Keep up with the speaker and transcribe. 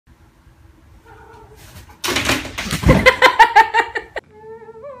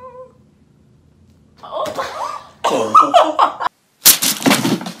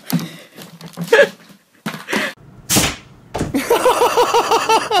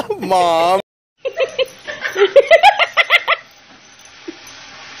Mom.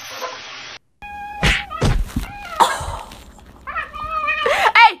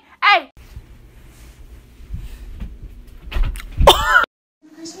 Hey, hey.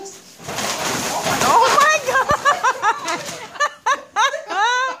 Oh my God.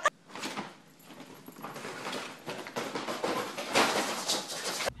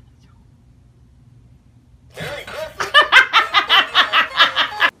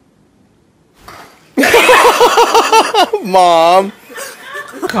 Mom.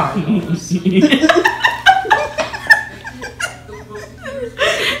 Carlos. He's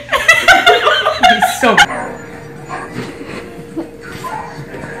so.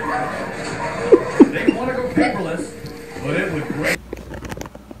 They want to go paperless, but it would break.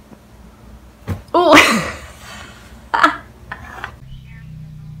 Oh.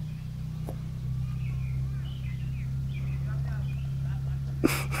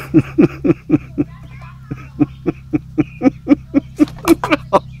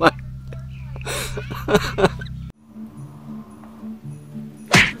 Oh my.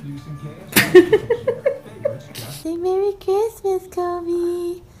 Say Merry Christmas,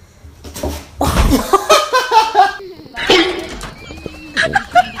 Kobe.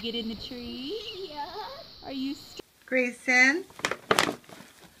 Trying to get in the tree? Yeah. Are you? Grayson.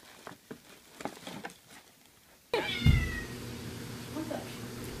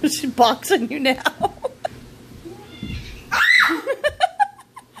 She's boxing you now.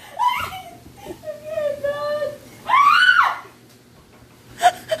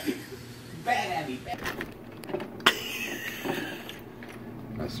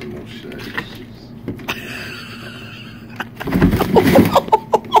 That's some more shit.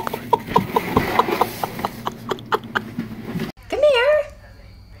 Come here.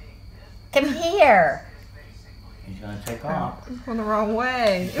 Come here. He's gonna take off. Going the wrong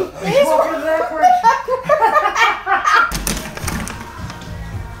way. He's walking backwards.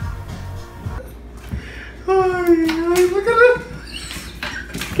 Look at it.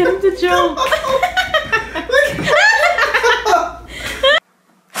 Get him to jump.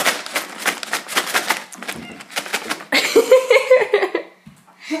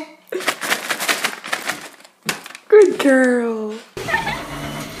 Good girl.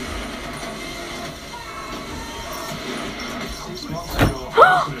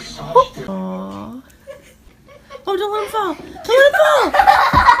 Aww. Oh, don't let him fall. Don't let him fall.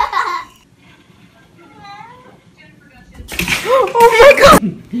 Oh my God.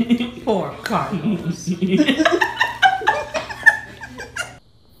 Poor Carlos.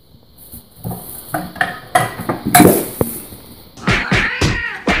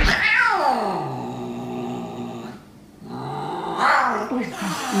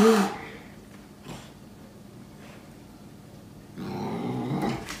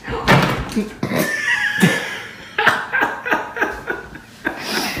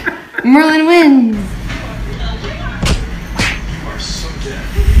 Merlin wins.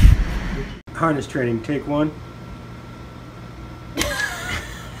 Harness training, take one.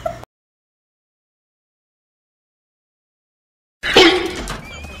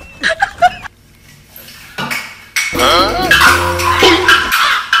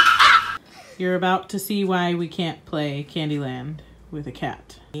 You're about to see why we can't play Candyland with a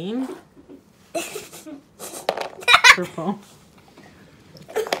cat. Purple.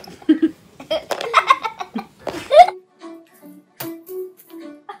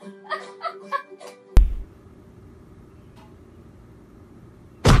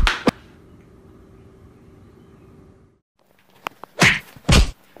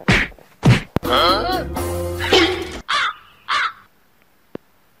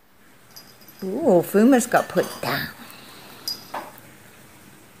 Ooh, Fuma's got put down.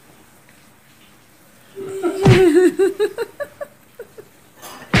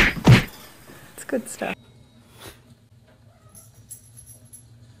 It's good stuff.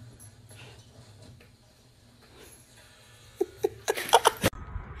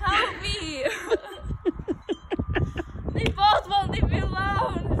 Help me! They both won't leave me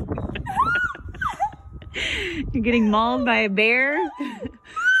alone. You're getting mauled by a bear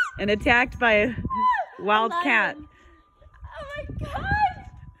and attacked by a wild cat. Oh my God!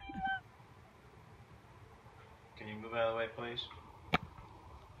 Can you move out of the way, please?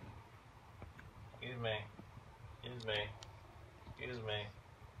 Excuse me. Excuse me. Excuse me.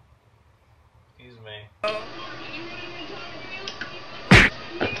 Excuse me.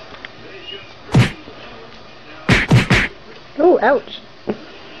 Oh, ouch.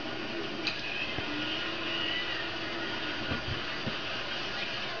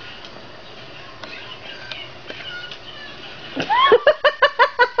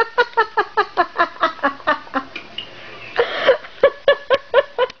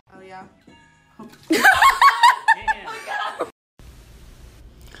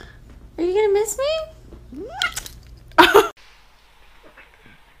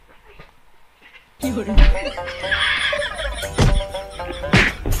 cute.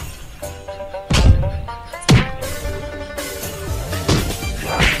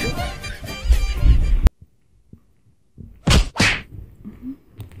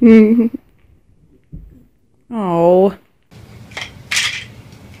 Oh.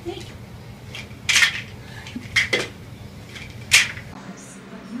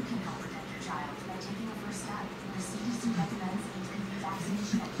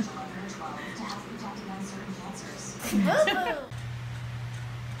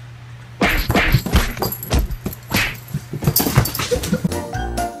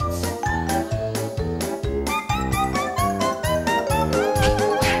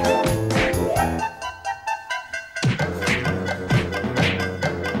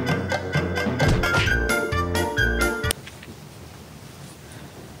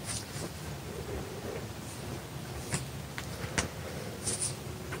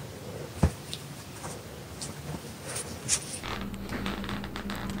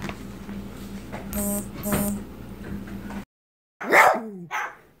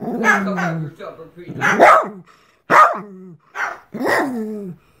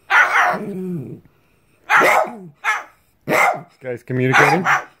 This guy's communicating.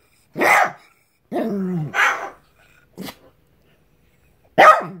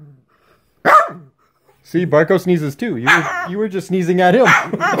 See, Barco sneezes too. You were just sneezing at him.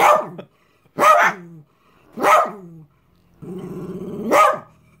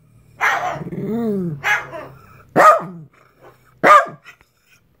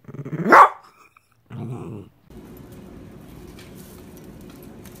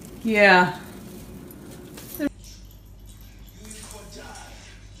 Yeah.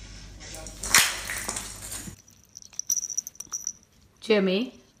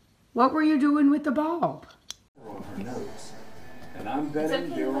 Jimmy, what were you doing with the bulb? And I'm betting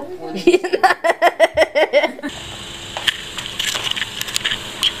there are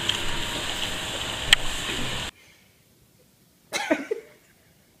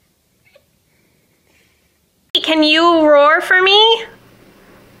Can you roar for me?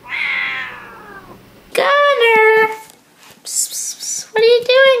 Gunner! Psst, psst, psst. What are you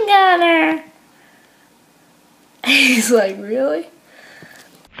doing, Gunner? He's like, really?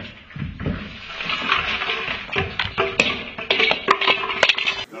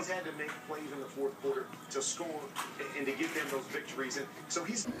 He's had to make plays in the fourth quarter to score and to give them those victories. And so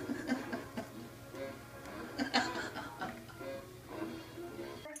he's...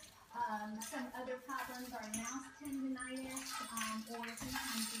 Some other problems are mouse tendonitis, or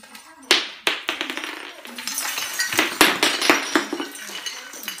sometimes it's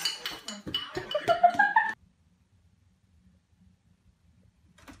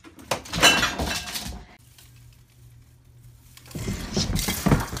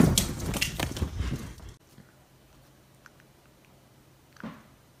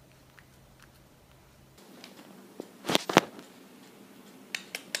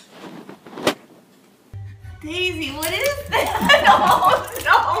Daisy, what is that? Oh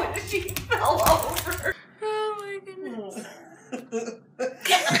no, she fell over. Oh my goodness.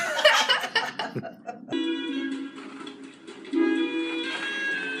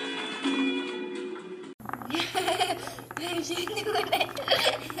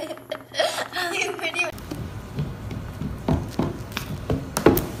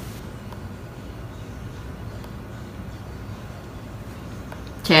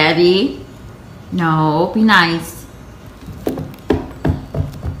 Teddy, no, be nice.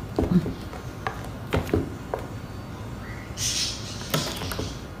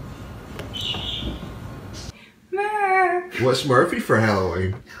 What's Murphy for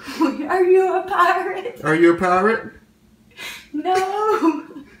Halloween? Are you a pirate? Are you a pirate? No.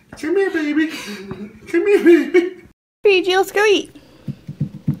 Come here, baby. Come here, baby. Fiji, let's go eat.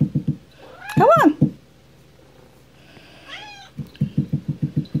 Come on.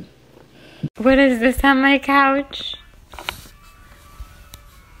 What is this on my couch?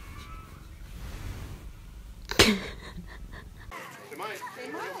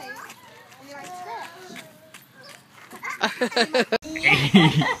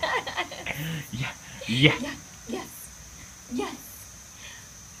 Yeah. Yes.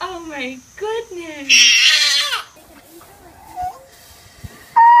 Oh my goodness.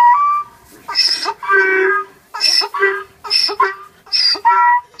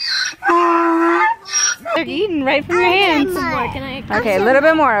 They're eating right from your hands. Some more. Can I? Okay, a little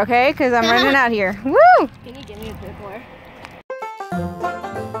bit more, okay? Because I'm running out here. Woo! Can you give me a bit more?